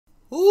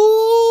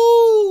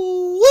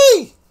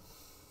Ooh-wee!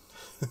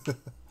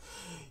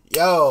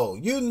 Yo,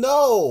 you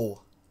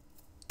know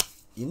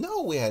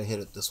we had to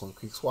hit up this one,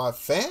 Creek Squad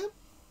fam.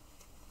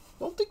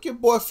 Don't think your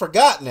boy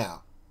forgot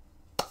now.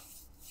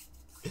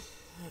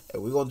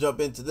 And we're gonna jump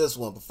into this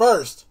one, but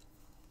first,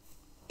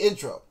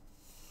 intro.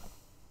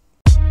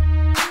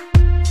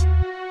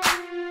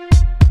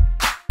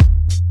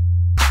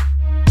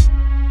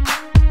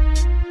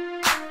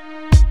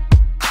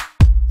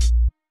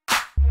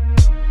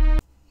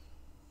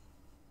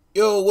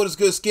 Yo, what is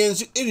good,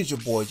 skins? It is your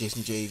boy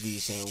Jason JV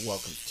saying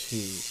welcome to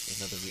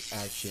another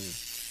reaction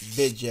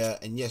video.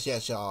 And yes,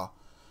 y'all.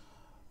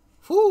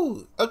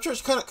 Whoo,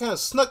 upchurch kind of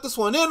snuck this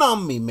one in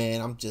on me,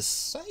 man. I'm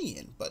just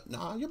saying, but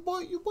nah, your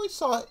boy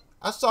saw it.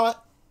 I saw it.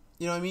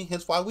 You know what I mean?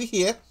 Hence why we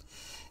here.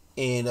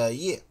 And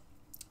yeah,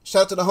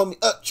 shout out to the homie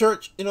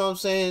upchurch. You know what I'm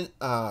saying?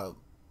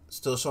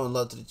 Still showing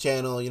love to the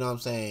channel. You know what I'm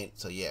saying?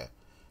 So yeah,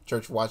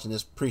 church watching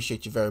this,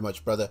 appreciate you very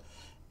much, brother.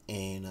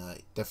 And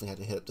definitely had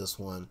to hit up this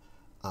one.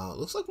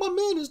 Looks like my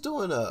man is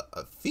doing a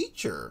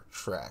feature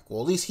track.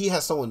 Well, at least he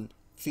has someone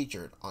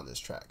featured on this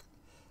track.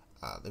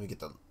 Let me get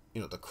the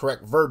the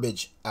correct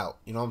verbiage out.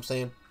 You know what I'm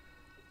saying?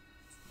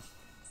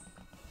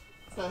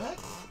 What the heck?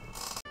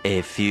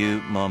 A few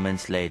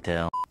moments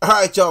later. All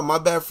right, y'all. My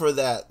bad for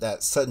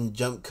that sudden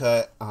jump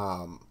cut.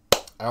 I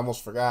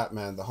almost forgot,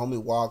 man. The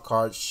homie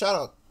Wildcard. Shout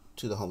out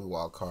to the homie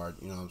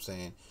Wildcard. You know what I'm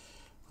saying?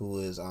 Who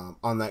is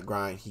on that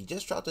grind. He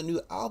just dropped a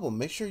new album.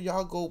 Make sure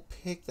y'all go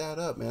pick that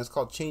up, man. It's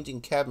called Changing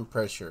Cabin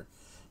Pressure.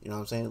 You know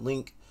what I'm saying?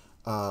 Link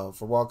for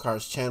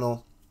Wildcard's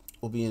channel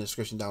will be in the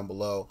description down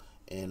below,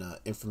 and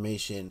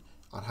information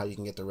on how you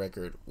can get the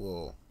record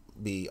will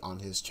be on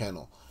his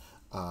channel.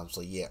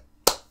 So yeah.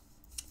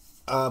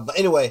 But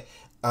anyway,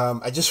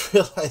 I just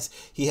realized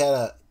he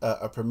had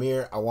a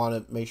premiere. I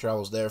want to make sure I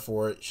was there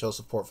for it. Show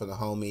support for the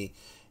homie,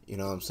 you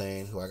know what I'm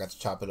saying, who I got to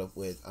chop it up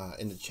with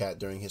in the chat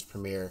during his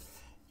premiere.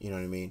 You know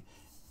what I mean?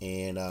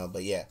 And,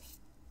 but yeah.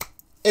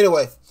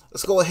 Anyway,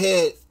 let's go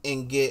ahead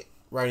and get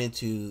right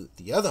into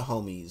the other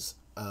homies'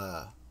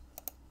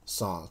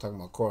 song. Talking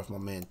about, of course, my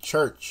man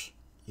Church.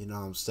 You know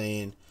what I'm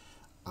saying?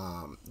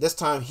 This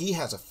time he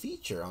has a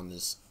feature on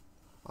this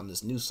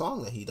new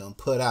song that he done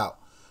put out.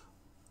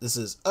 This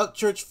is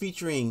upchurch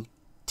featuring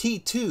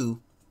T2.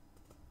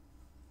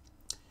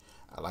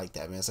 I like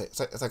that, man. It's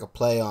like a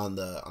play on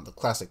the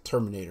classic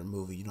Terminator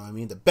movie. You know what I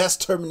mean? The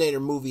best Terminator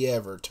movie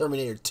ever,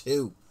 Terminator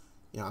 2.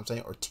 You know what I'm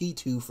saying? Or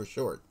T2 for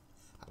short.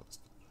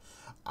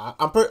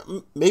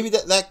 Maybe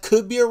that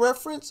could be a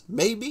reference.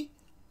 Maybe.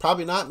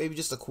 Probably not. Maybe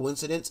just a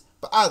coincidence.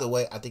 But either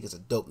way, I think it's a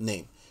dope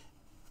name.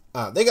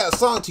 They got a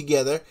song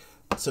together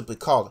simply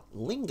called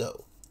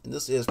Lingo. And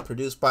this is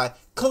produced by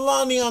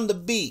Kalani on the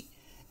beat.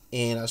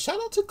 And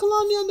shout out to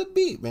Kalani on the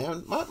beat,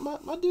 man. My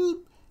dude,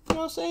 you know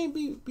what I'm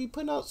saying? Be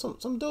putting out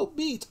some dope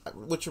beats.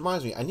 Which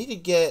reminds me, I need to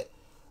get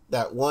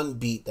that one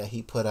beat that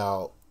he put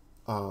out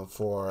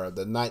for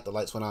the night the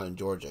lights went out in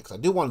Georgia, because I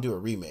do want to do a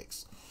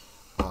remix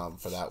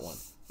for that one.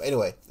 But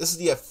anyway, this is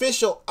the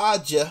official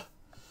Aja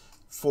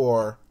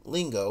for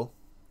Lingo,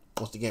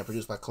 once again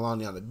produced by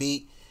Kalani on the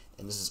beat,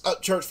 and this is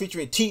upchurch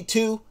featuring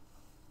T2.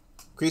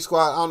 Creek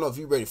Squad, I don't know if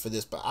you're ready for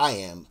this, but I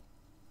am.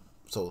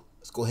 So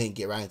let's go ahead and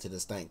get right into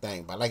this thing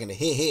by liking the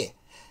hit.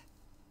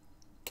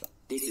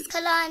 This is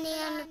Kalani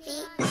on the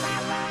beat.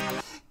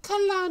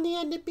 Kalani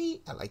on the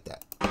beat. I like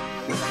that.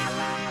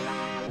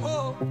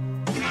 Whoa.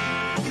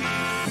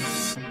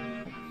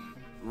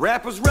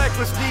 Rappers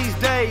reckless these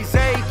days,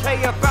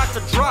 a.k.a. about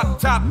to drop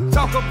top.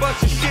 Talk a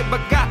bunch of shit,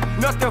 but got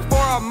nothing for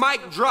a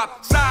mic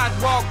drop.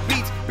 Sidewalk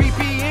beats,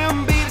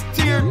 BPM be the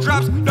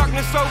teardrops.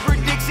 Darkness over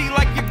Dixie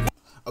like you.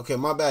 Okay,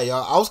 my bad,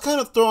 y'all. I was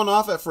kind of thrown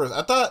off at first.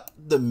 I thought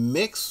the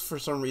mix for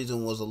some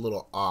reason was a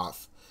little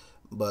off.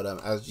 But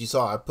as you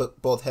saw, I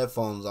put both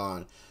headphones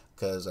on.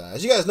 Because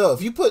as you guys know,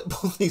 if you put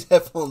both these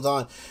headphones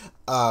on,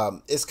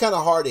 it's kind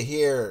of hard to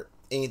hear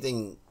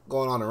anything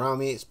going on around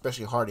me.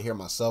 Especially hard to hear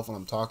myself when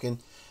I'm talking.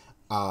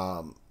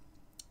 But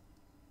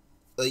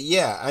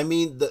yeah, I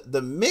mean,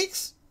 the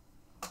mix,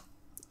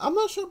 I'm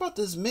not sure about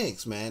this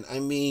mix, man. I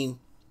mean,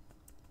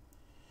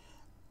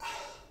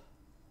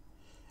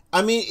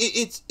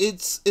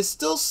 it's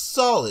still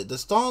solid. The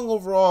song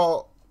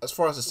overall, as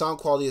far as the sound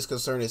quality is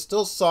concerned, is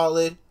still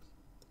solid.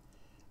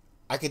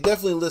 I could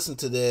definitely listen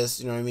to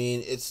this, you know what I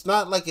mean? It's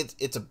not like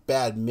it's a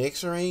bad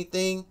mix or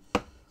anything.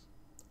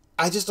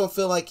 I just don't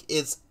feel like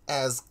it's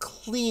as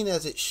clean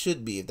as it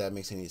should be, if that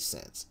makes any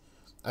sense.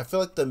 I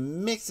feel like the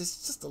mix is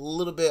just a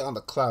little bit on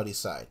the cloudy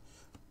side.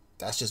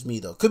 That's just me,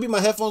 though. Could be my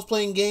headphones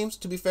playing games,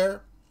 to be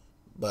fair.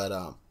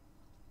 But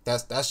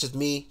that's just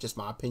me, just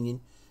my opinion.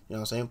 You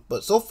know what I'm saying?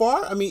 But so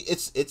far, I mean,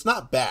 it's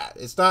not bad.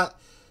 It's not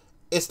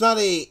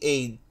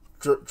a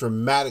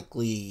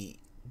dramatically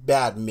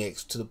bad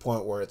mix to the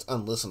point where it's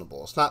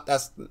unlistenable. It's not.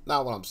 That's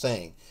not what I'm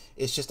saying.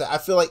 It's just that I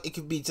feel like it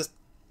could be just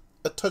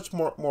a touch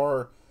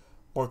more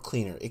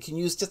cleaner. It can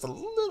use just a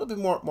little bit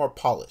more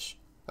polish.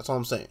 That's all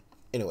I'm saying.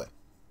 Anyway.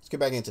 Let's get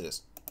back into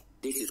this.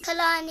 This is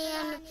Kalani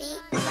on the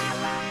beat.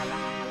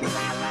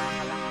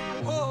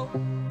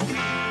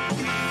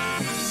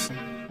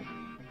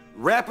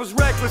 Rappers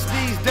reckless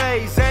these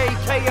days,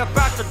 a.k.a.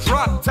 about to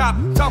drop top.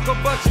 Talk a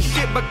bunch of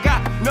shit, but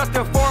got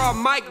nothing for a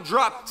mic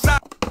drop.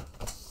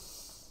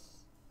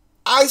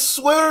 I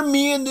swear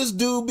me and this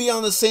dude be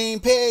on the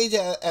same page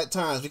at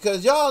times,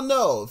 because y'all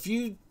know, if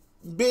you've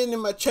been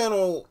in my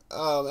channel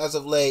as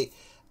of late,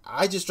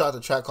 I just dropped a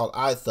track called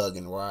I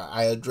Thuggin', where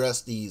I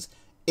address these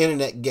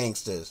internet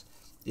gangsters.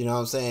 You know what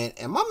I'm saying?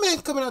 And my man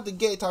coming out the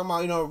gate talking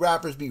about, you know,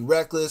 rappers be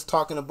reckless,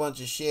 talking a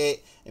bunch of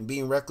shit and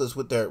being reckless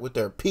with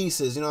their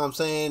pieces, you know what I'm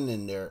saying?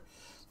 And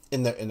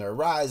their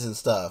rides and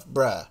stuff.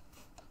 Bruh,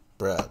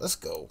 let's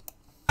go.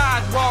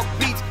 Sidewalk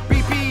beats,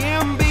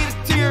 BPM be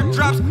the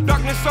teardrops,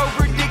 darkness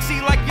over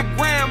Dixie like your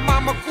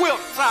grandmama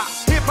quilt top.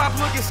 Hip hop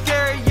looking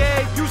scary,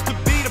 yeah, it used to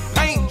be the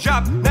paint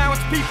job. Now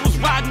it's people's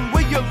riding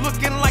where you're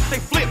looking like they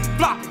flip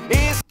flop.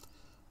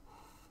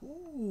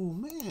 Ooh,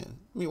 man.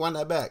 Let me wind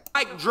that back.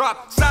 Mic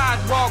drop,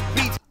 sidewalk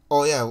beats.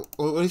 Oh yeah,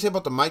 what do you say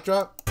about the mic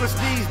drop?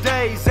 These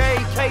days,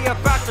 a.k.a.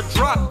 about to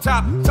drop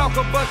top. Talk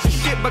a bunch of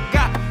shit, but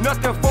got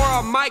nothing for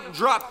a mic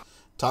drop.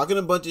 Talking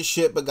a bunch of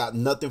shit, but got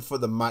nothing for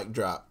the mic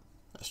drop.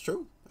 That's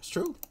true. That's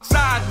true.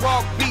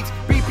 Sidewalk beats,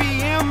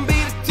 BPM be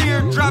the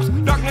teardrops,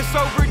 darkness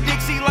over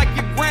Dixie like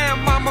your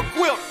grandmama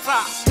quilt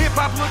top. Hip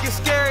hop looking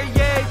scary,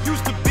 yeah, it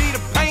used to be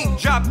the paint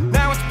job.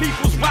 Now it's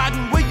people's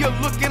riding where you're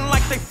looking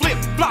like they flip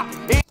flop.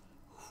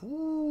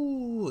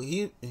 Ooh,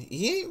 he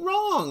ain't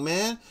wrong,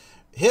 man.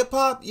 Hip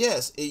hop,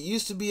 yes, it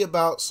used to be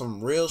about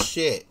some real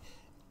shit,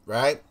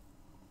 right?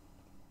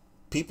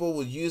 People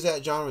would use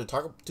that genre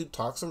to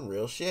talk some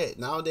real shit.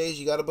 Nowadays,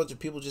 you got a bunch of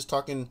people just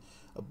talking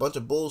a bunch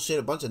of bullshit,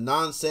 a bunch of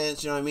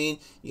nonsense, you know what I mean?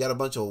 You got a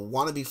bunch of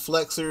wannabe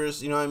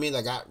flexers, you know what I mean?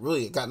 That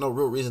got no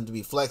real reason to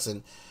be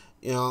flexing,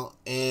 you know,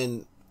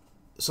 and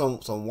some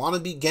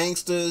wannabe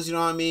gangsters, you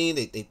know what I mean?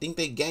 They think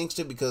they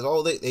gangster because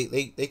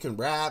they can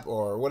rap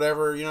or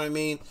whatever, you know what I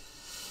mean?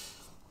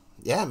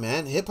 Yeah,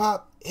 man, hip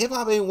hop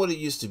ain't what it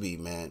used to be,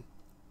 man.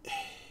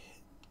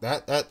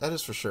 That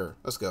is for sure.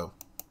 Let's go.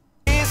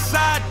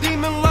 Inside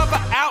demon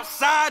lover,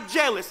 outside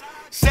jealous.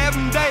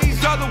 7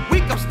 days of the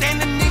week I'm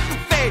standing in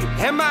confetti.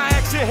 And my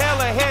action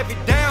hella heavy.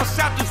 Down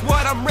south is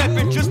what I'm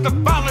repping. Just a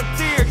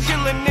volunteer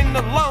chilling in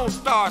the Lone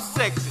Star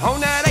section. On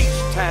that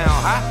H-Town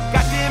high.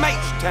 Got them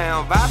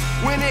H-Town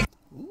vibes. When it...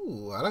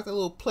 Ooh, I like that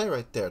little play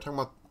right there. Talking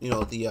about, you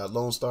know, the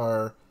Lone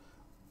Star.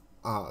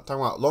 Talking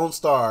about Lone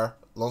Star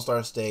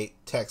State,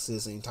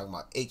 Texas, and you're talking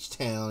about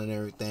H-Town and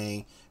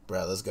everything.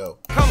 Bruh, let's go.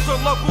 Comes the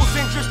locals'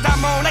 interest,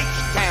 I'm on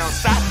H-Town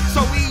side.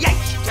 So we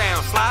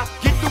H-Town slide.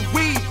 Get the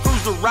weed,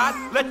 cruiser ride.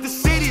 Let the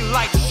city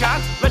light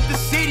shine. Let the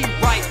city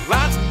write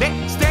lines. They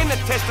stand the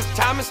test of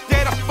time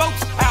instead of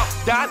folks out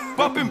dying.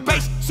 Bumping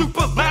bass,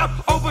 super loud,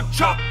 over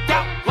chalked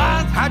out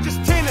lines. I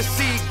just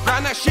Tennessee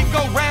grind, that shit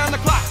go round the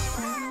clock.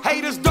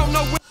 Haters don't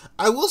know when.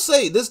 I will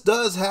say, this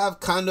does have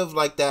kind of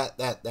like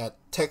that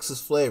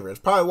Texas flavor. It's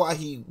probably why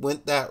he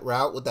went that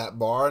route with that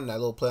bar and that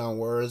little play on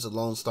words, the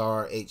Lone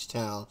Star,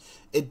 H-Town.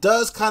 It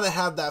does kind of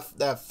have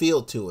that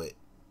feel to it.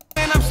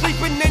 And I'm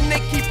sleeping and they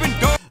keeping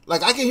door.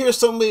 Like I can hear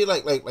somebody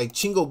like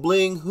Chingo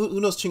Bling. Who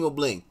knows Chingo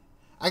Bling?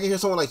 I can hear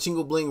someone like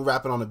Chingo Bling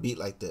rapping on a beat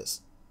like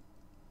this.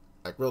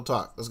 Like real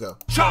talk. Let's go.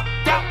 Chalked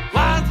out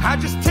lines. I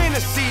just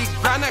Tennessee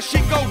grind, that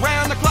shit go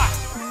round the clock.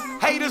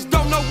 Haters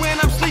don't know when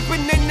I'm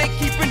sleeping and they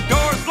keeping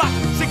doors locked.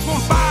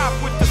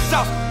 615 with the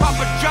sauce.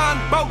 Papa John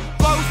boat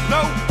flows,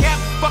 no cap,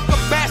 fuck a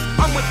bass.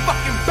 I'm with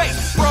fucking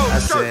bass, bro. I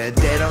said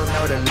they don't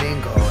know the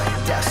lingo,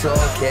 and that's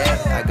okay.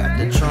 I got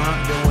the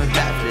trunk doing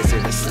backflips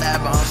and the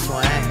slab on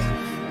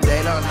swing.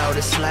 They don't know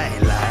the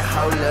slang, like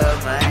hold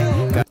up,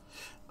 man.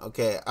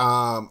 Okay,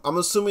 I'm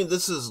assuming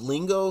this is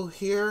Lingo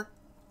here,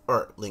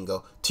 or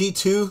Lingo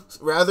T2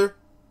 rather.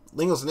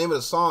 Lingo's the name of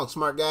the song.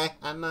 Smart guy.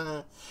 I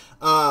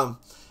know.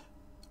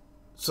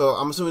 So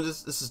I'm assuming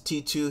this is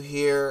T2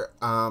 here.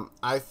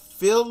 I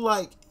feel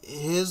like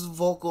his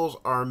vocals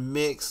are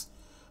mixed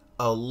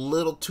a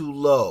little too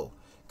low.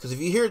 Because if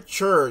you hear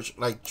Church,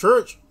 like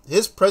Church,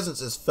 his presence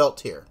is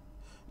felt here.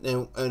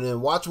 And then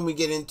watch when we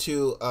get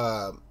into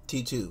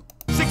T2.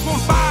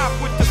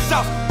 615 with the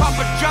sauce.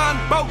 Papa John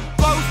boat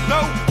flows, no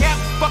cap,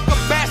 fuck a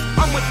bass.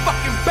 I'm with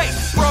fucking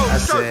bass, bro. I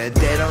said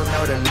they don't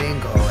know the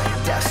lingo,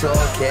 and that's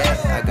okay.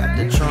 I got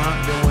the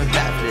trunk doing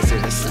backflips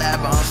and the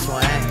slab on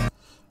swing.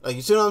 Like,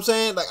 you see what I'm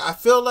saying? Like, I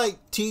feel like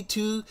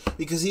T2,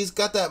 because he's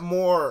got that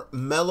more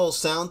mellow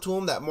sound to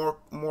him, that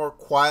more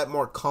quiet,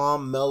 more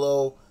calm,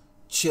 mellow,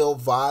 chill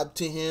vibe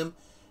to him.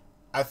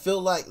 I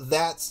feel like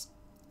that's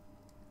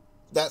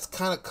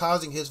kind of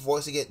causing his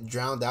voice to get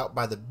drowned out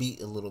by the beat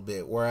a little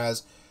bit,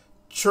 whereas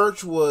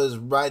Church was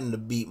riding the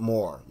beat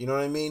more. You know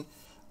what I mean?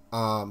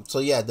 So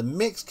yeah, the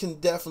mix can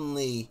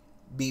definitely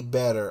be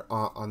better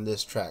on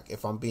this track,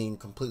 if I'm being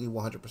completely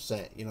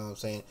 100%. You know what I'm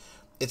saying?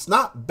 It's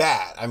not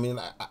bad. I mean,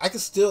 I can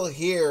still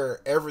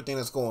hear everything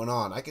that's going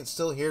on. I can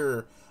still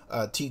hear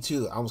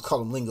T2. I almost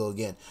call him Lingo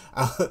again.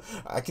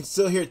 I can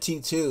still hear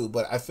T2,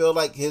 but I feel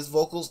like his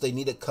vocals, they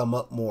need to come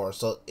up more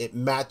so it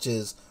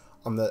matches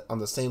on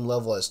the same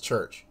level as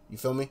Church. You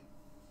feel me?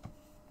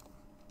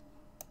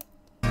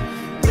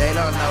 They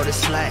don't know the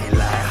slang,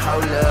 like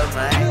hold up,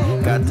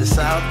 man. Got the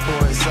South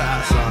pouring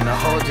sauce on the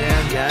whole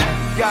damn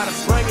gang. Gotta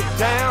bring it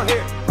down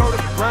here, throw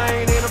the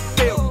grain in a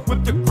field,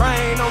 whip the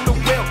grain on the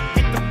wheel,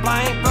 get the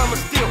flame from a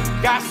steel.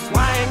 Got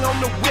swang on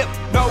the whip,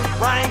 no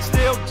rain,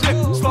 still drip.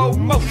 Slow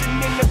motion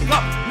in the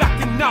cup,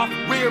 knocking off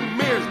rear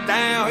mirrors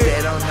down here.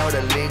 They don't know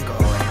the lingo,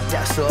 and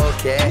that's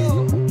okay.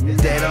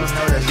 They don't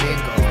know the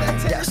lingo, and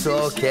that's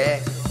okay.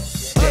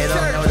 They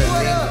don't know the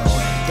lingo,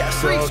 and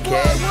that's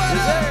okay.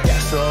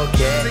 That's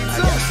okay.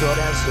 I guess so,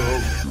 that's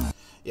okay.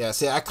 Yeah,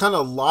 see, I kind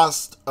of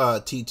lost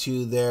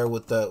T2 there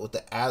with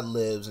the ad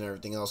libs and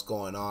everything else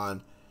going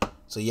on.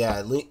 So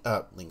yeah,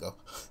 Lingo.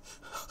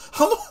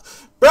 Bruh,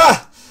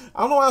 I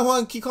don't know why I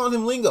want to keep calling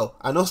him Lingo.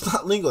 I know it's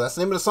not Lingo. That's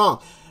the name of the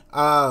song.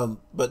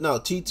 But no,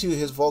 T2,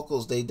 his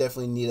vocals, they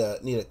definitely need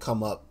to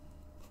come up.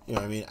 You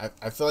know what I mean?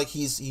 I feel like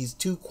he's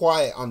too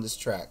quiet on this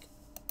track.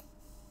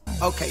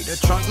 Okay, the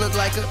trunk look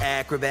like an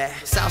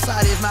acrobat.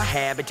 Southside is my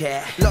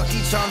habitat. Lucky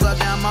charms are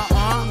down my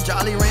arm.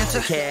 Jolly Rancher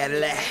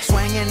Cadillac.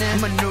 Swinging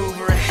and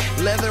maneuvering.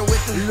 Leather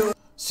with the loop.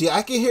 See,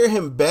 I can hear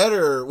him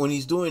better when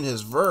he's doing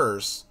his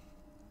verse.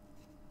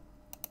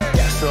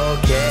 That's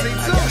okay.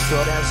 I guess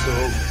so, that's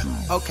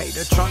okay. Okay,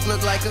 the trunk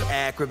look like an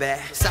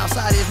acrobat.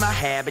 Southside is my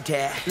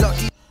habitat.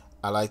 Lucky.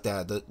 I like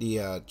that.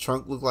 The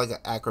trunk look like an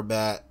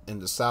acrobat and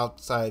the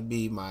south side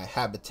be my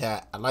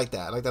habitat. I like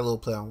that. I like that little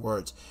play on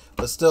words.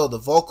 But still, the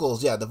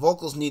vocals, yeah, the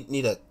vocals need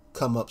to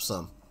come up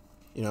some.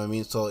 You know what I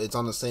mean? So it's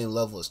on the same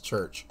level as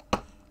Church.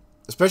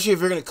 Especially if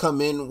you're gonna come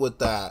in with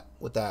that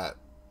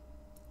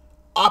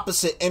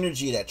opposite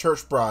energy that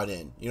Church brought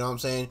in. You know what I'm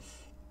saying?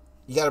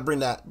 You gotta bring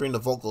the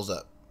vocals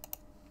up.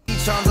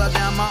 Charms are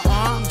down my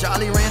arm,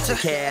 Jolly Rancher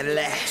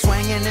Cadillac.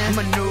 Swinging and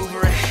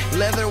maneuvering,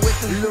 leather with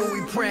the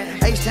Louis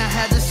print. H-Town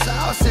had the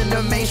sauce and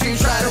the mainstream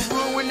try to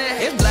ruin it.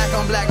 It's black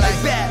on black like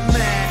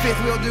Batman. Fifth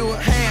wheel do a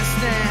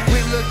handstand. We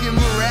looking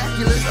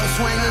miraculous, the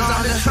swingers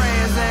on the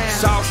Trans Am.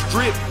 South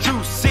Strip,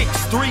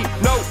 263,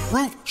 no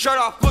roof. Shirt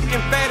off looking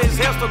fat as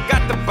hell, still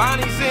got the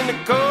Bonnies in the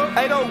cub.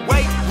 808,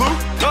 loop,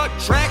 cut,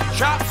 track,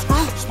 chop,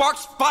 screw.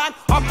 Sparks flying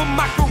off of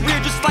my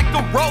career just like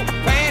a rope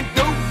band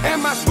do.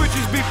 And my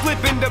switches be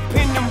flipping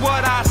depending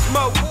what I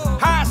smoke.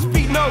 High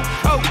speed, no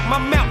coke, my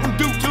Mountain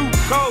Dew too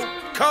cold.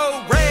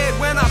 Cold red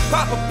when I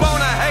pop up on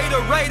a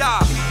hater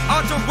radar.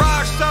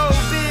 Entourage so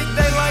big,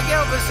 they like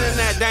Elvis in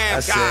that damn I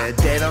said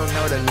they don't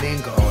know the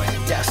lingo, and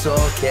that's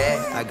okay.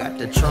 I got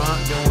the trunk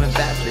doing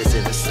backflips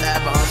in the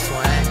slab on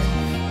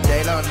swing.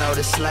 They don't know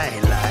the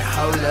slang like,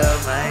 hold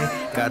up,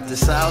 man. Got the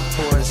South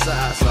pouring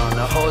sauce on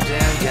the whole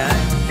damn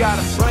gang.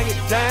 Gotta bring it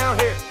down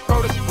here,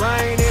 throw the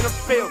grain in a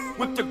field,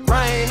 with the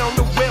grain on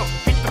the wheel,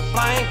 hit the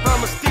flame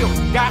from a steel.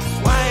 Got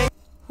swing.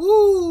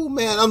 Woo,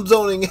 man, I'm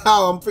zoning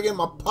out. I'm forgetting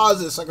my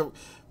pauses so I can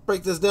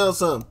break this down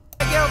some.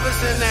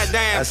 Elvis in that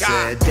damn I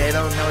said they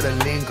don't know the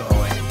lingo,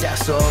 and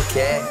that's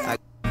okay.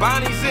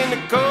 Bonnie's in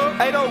the cub,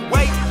 808,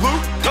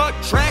 loop, cut,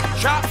 track,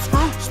 chop,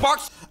 screw,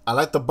 sparks. I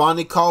like the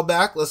Bonnie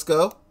callback. Let's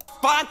go.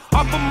 Fine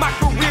off of my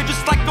career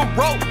just like a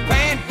rope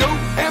band do.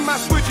 And my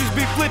switches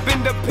be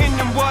flipping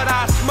depending what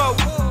I smoke.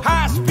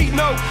 High speed,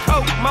 no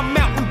coke, my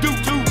Mountain Dew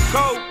too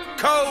cold.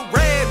 Cold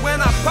red when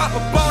I pop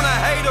up on a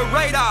hater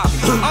radar.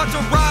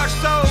 Entourage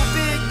so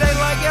big, they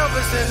like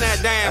Elvis in that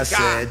damn I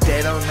said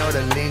they don't know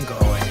the lingo,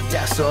 and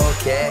that's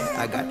okay.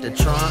 I got the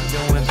trunk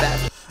doing back.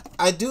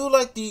 I do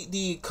like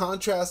the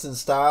contrast in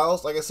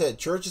styles. Like I said,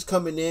 Church is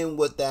coming in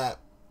with that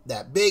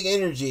big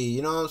energy.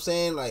 You know what I'm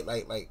saying?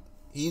 Like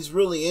he's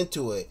really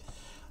into it.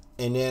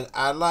 And then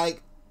I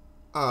like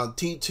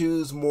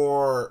T2's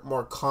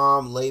more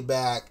calm, laid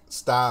back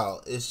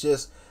style. It's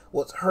just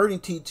what's hurting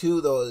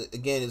T2 though.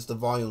 Again, is the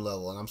volume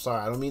level. And I'm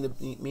sorry, I don't mean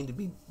to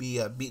be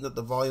beating up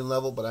the volume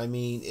level, but I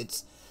mean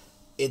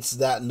it's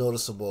that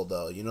noticeable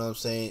though. You know what I'm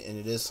saying? And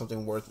it is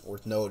something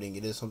worth noting.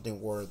 It is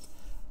something worth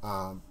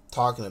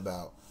talking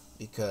about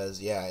because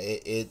yeah,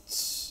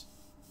 it's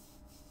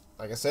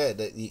like I said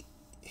that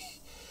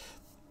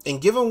and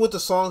given with the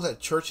songs that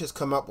Church has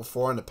come out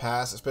before in the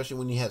past, especially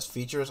when he has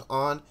features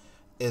on,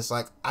 it's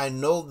like I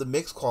know the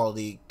mix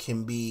quality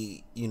can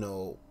be, you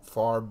know,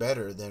 far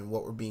better than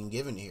what we're being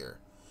given here.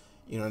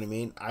 You know what I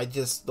mean? I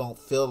just don't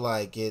feel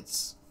like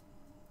it's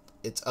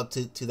up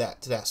to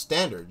that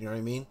standard. You know what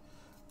I mean?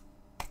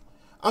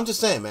 I'm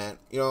just saying, man.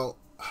 You know,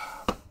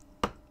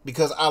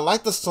 because I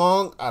like the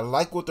song, I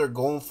like what they're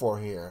going for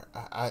here.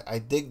 I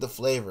dig the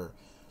flavor,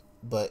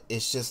 but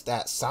it's just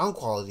that sound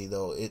quality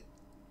though.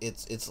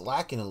 It's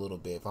lacking a little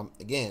bit.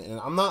 And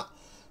I'm not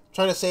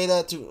trying to say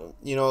that to,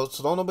 you know,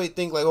 so don't nobody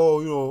think like, oh,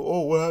 you know,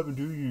 oh, what happened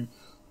to you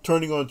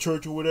turning on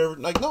Church or whatever.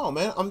 Like, no,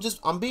 man,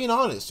 I'm being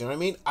honest. You know what I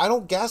mean? I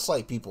don't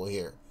gaslight people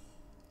here.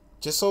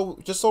 Just so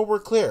we're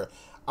clear.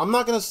 I'm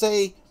not gonna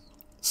say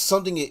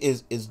something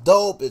is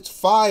dope, it's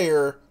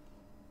fire,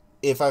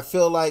 if I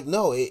feel like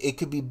no, it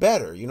could be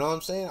better. You know what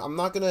I'm saying? I'm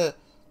not gonna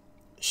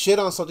shit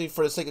on something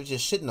for the sake of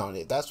just shitting on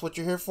it. That's what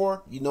you're here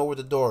for. You know where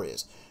the door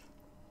is.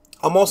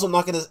 I'm also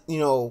not going to, you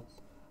know,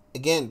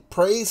 again,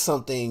 praise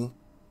something,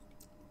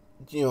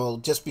 you know,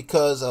 just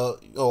because,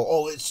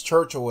 oh, it's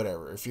Church or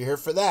whatever. If you're here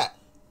for that,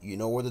 you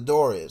know where the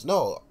door is.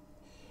 No,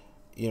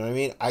 You know what I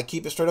mean? I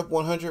keep it straight up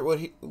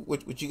 100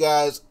 with you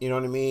guys. You know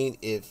what I mean?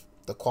 If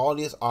the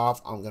quality is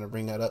off, I'm going to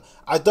bring that up.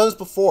 I've done this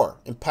before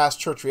in past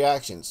church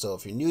reactions. So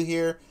if you're new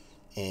here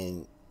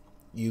and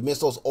you miss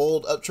those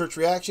old upchurch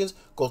reactions,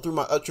 go through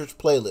my upchurch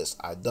playlist.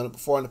 I've done it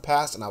before in the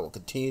past, and I will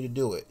continue to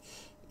do it.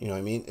 You know what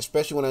I mean?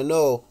 Especially when I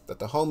know that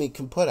the homie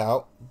can put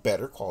out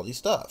better quality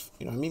stuff.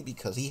 You know what I mean?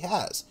 Because he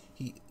has.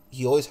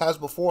 He always has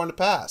before in the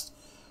past.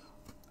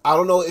 I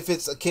don't know if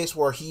it's a case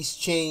where he's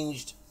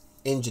changed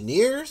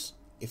engineers,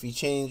 if he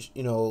changed,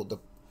 you know,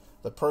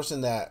 the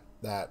person that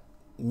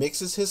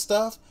mixes his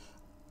stuff.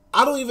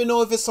 I don't even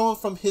know if it's someone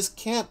from his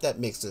camp that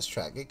mixed this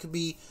track. It could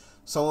be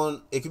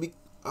someone, it could be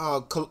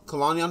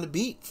Kalani on the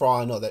beat, for all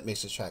I know, that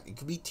mixed this track. It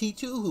could be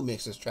T2 who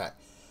mixed this track.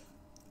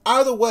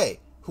 Either way,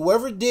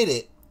 whoever did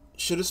it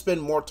should have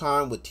spent more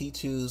time with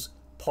T2's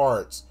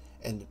parts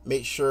and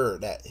make sure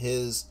that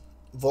his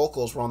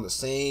vocals were on the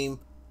same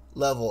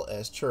level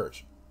as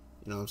Church.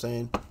 You know what I'm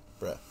saying?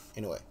 Bruh.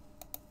 Anyway.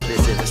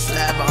 This is a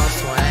slap on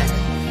swing.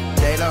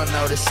 They don't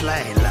know the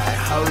slang like,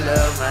 hold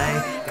up,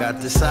 man. Got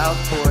the South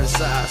pouring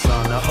sauce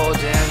on the whole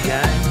damn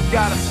gang.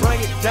 Gotta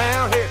bring it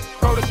down here.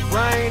 Throw this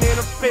grain in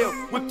a field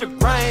with the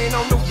grain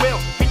on the wheel.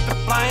 Beat the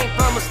flame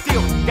from a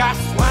steel. Got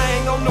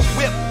swang on the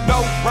whip.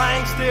 No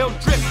rain, still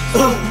drip.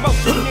 Slow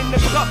motion in the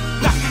cup.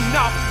 Knocking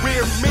off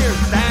rear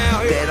mirrors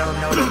down here. They don't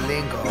know the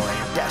lingo,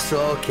 and that's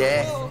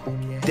okay.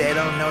 They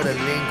don't know the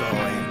lingo,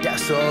 and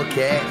that's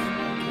okay.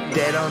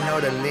 They don't know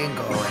the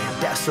lingo,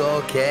 and that's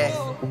okay.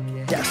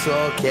 That's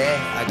okay.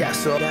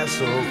 That's okay.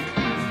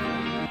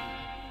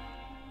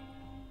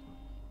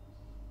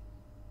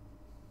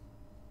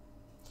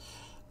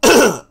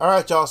 All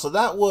right, y'all. So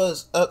that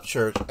was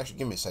Upchurch. Actually,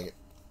 give me a second.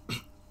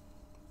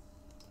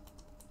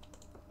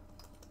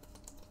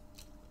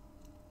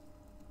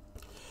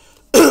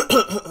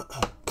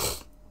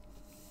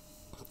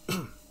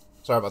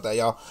 Sorry about that,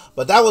 y'all.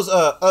 But that was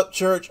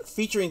Upchurch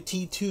featuring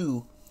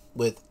T2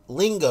 with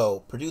Lingo,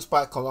 produced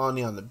by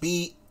Kalani on the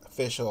beat,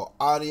 official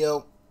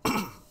audio.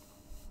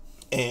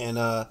 And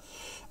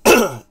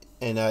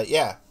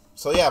yeah.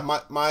 So yeah,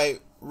 my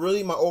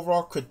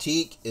overall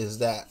critique is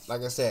that,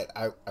 like I said,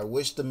 I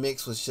wish the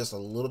mix was just a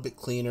little bit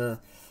cleaner,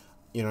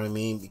 you know what I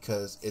mean,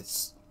 because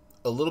it's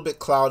a little bit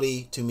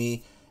cloudy to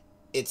me.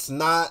 It's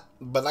not,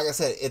 but like I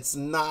said, it's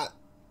not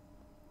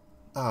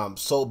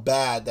so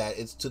bad that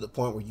it's to the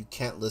point where you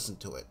can't listen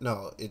to it.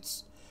 No,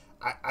 it's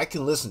I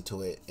can listen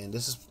to it, and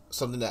this is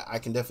something that I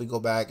can definitely go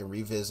back and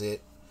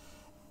revisit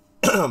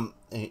you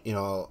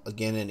know,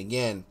 again and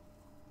again.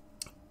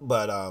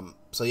 But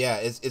so yeah,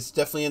 it's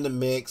definitely in the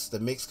mix. The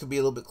mix could be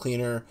a little bit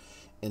cleaner,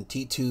 and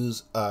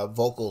T2's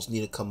vocals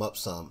need to come up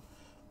some,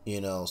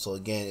 you know. So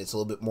again, it's a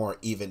little bit more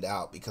evened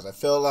out, because I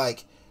feel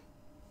like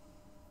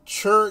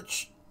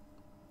Church,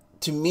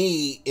 to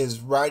me,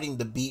 is writing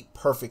the beat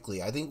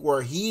perfectly. I think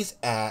where he's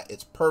at,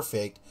 it's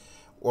perfect.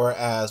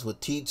 Whereas with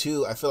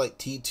T2, I feel like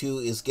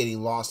T2 is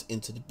getting lost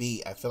into the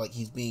beat. I feel like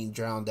he's being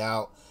drowned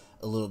out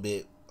a little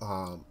bit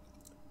by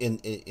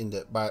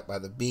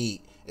the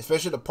beat,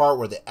 especially the part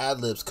where the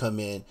ad libs come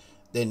in.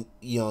 Then,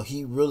 you know,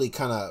 he really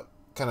kind of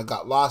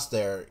got lost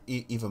there,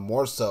 even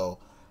more so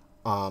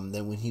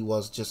than when he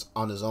was just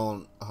on his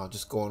own,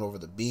 just going over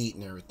the beat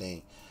and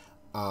everything.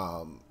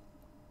 So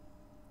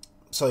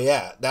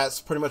yeah,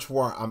 that's pretty much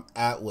where I'm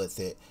at with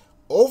it.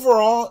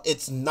 Overall,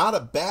 it's not a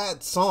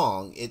bad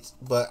song.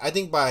 But I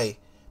think by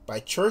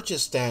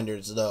Church's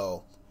standards,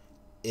 though,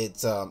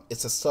 it's a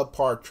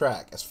subpar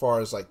track as far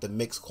as like the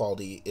mix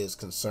quality is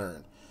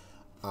concerned.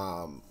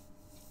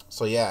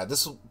 So yeah,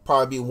 this will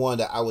probably be one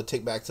that I would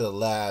take back to the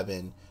lab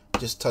and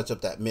just touch up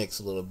that mix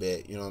a little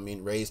bit. You know what I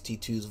mean? Raise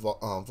T2's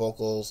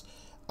vocals,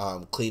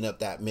 clean up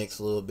that mix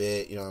a little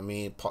bit. You know what I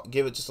mean?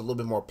 Give it just a little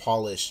bit more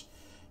polish.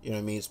 You know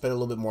what I mean? Spend a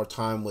little bit more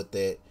time with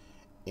it,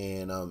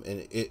 and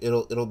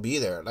it'll be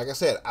there. Like I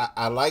said,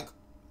 I like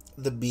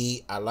the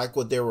beat. I like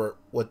what they were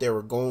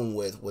going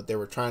with, what they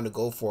were trying to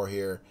go for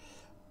here.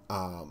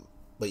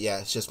 But yeah,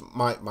 it's just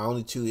my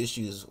only two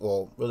issues.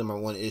 Well, really my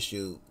one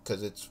issue,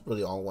 because it's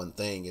really all one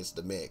thing, is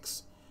the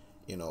mix.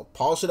 You know,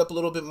 polish it up a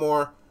little bit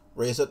more,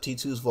 raise up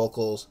T2's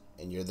vocals,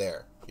 and you're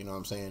there. You know what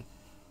I'm saying?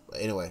 But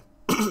anyway,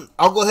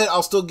 I'll go ahead.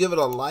 I'll still give it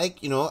a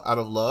like, you know, out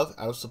of love,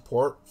 out of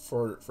support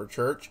for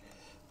Church.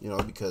 You know,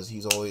 because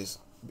he's always,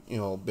 you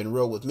know, been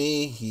real with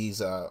me.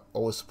 He's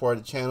always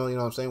supported the channel, you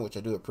know what I'm saying, which I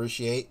do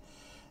appreciate.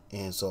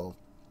 And so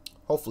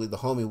hopefully the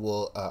homie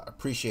will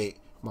appreciate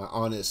my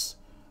honest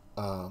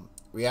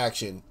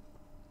reaction,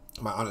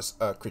 my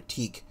honest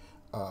critique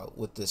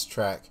with this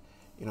track,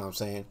 you know what I'm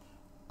saying.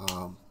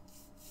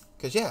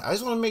 Because yeah, I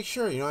just want to make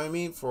sure, you know what I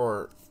mean,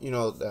 for, you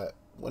know, that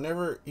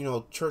whenever, you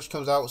know, Church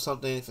comes out with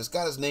something, if it's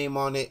got his name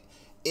on it,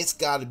 it's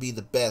got to be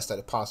the best that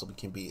it possibly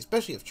can be,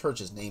 especially if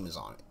Church's name is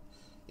on it.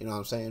 You know what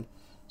I'm saying?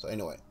 So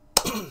anyway,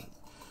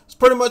 it's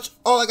pretty much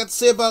all I got to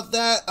say about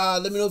that.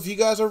 Let me know if you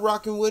guys are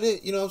rocking with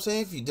it. You know what I'm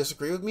saying? If you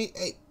disagree with me,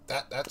 hey,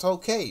 that's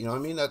okay. You know what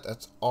I mean?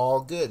 That's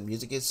all good.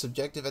 Music is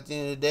subjective at the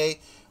end of the day.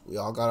 We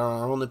all got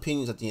our own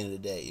opinions at the end of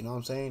the day. You know what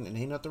I'm saying? And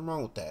ain't nothing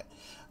wrong with that.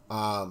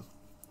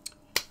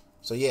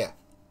 So yeah,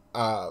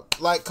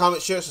 Like,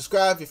 comment, share,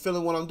 subscribe if you're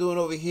feeling what I'm doing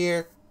over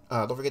here.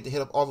 Don't forget to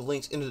hit up all the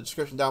links in the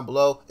description down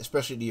below,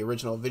 especially the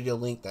original video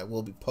link that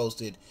will be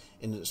posted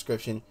in the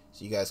description,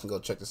 so you guys can go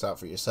check this out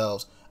for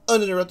yourselves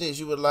uninterrupted as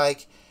you would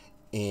like.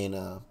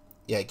 And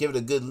yeah, give it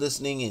a good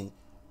listening, and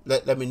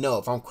let me know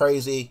if I'm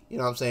crazy, you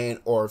know what I'm saying,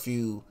 or if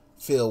you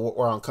feel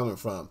where I'm coming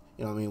from,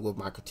 you know what I mean, with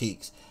my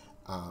critiques.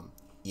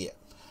 Yeah.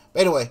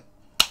 But anyway,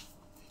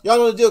 y'all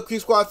know the deal,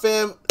 Creep Squad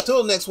fam.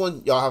 Until the next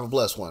one, y'all have a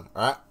blessed one.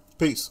 All right?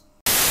 Peace.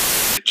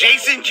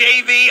 Jason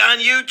JV on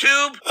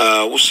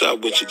YouTube. What's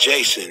up with you,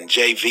 Jason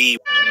JV?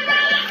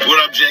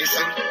 What up,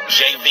 Jason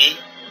JV?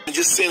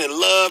 Just sending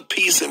love,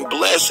 peace, and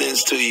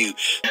blessings to you.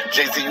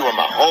 Jason, you are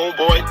my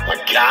homeboy, my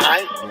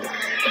guy.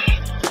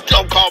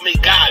 Don't call me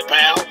guy,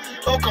 pal.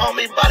 Don't call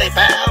me buddy,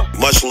 pal.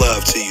 Much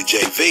love to you,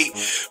 JV.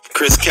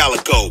 Chris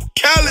Calico.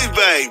 Cali,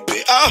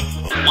 baby. Oh.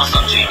 What's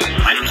up,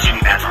 JV? My name's